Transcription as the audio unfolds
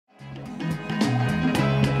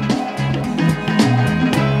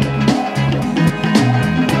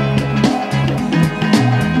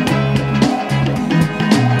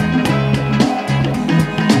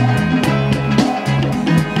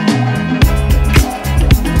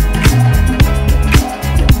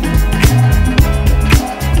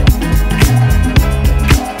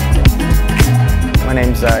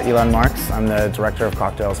Elan Marks. I'm the Director of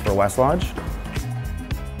Cocktails for Weslodge.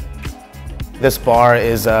 This bar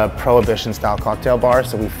is a prohibition-style cocktail bar,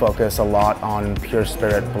 so we focus a lot on pure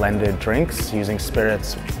spirit blended drinks, using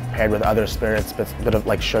spirits paired with other spirits, but a bit of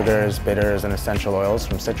like sugars, bitters, and essential oils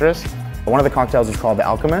from citrus. One of the cocktails is called the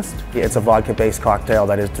Alchemist. It's a vodka-based cocktail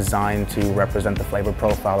that is designed to represent the flavor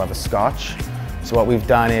profile of a Scotch. So what we've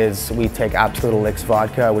done is we take Absolute Elixir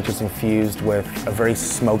vodka, which is infused with a very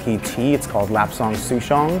smoky tea. It's called Lapsang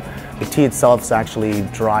Souchong. The tea itself is actually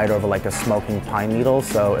dried over like a smoking pine needle,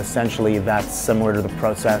 so essentially that's similar to the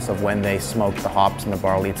process of when they smoke the hops and the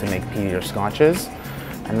barley to make peatier scotches.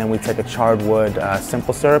 And then we take a charred wood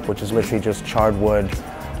simple syrup, which is literally just charred wood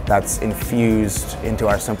that's infused into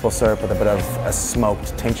our simple syrup with a bit of a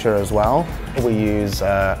smoked tincture as well. We use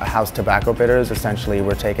a house tobacco bitters. Essentially,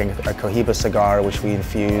 we're taking a Cohiba cigar, which we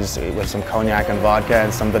infuse with some cognac and vodka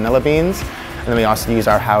and some vanilla beans. And then we also use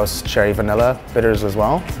our house cherry vanilla bitters as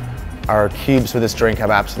well. Our cubes for this drink have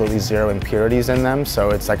absolutely zero impurities in them, so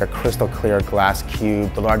it's like a crystal clear glass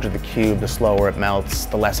cube. The larger the cube, the slower it melts.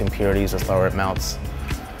 The less impurities, the slower it melts.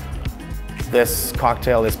 This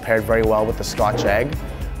cocktail is paired very well with the Scotch egg.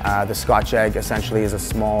 The Scotch egg essentially is a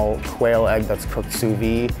small quail egg that's cooked sous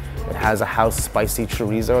vide. It has a house spicy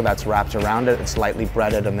chorizo that's wrapped around it. It's lightly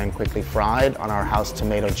breaded and then quickly fried on our house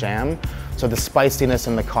tomato jam. So the spiciness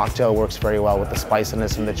in the cocktail works very well with the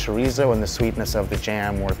spiciness in the chorizo, and the sweetness of the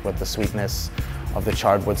jam work with the sweetness of the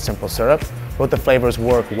charred wood simple syrup. Both the flavors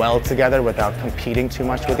work well together without competing too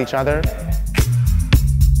much with each other.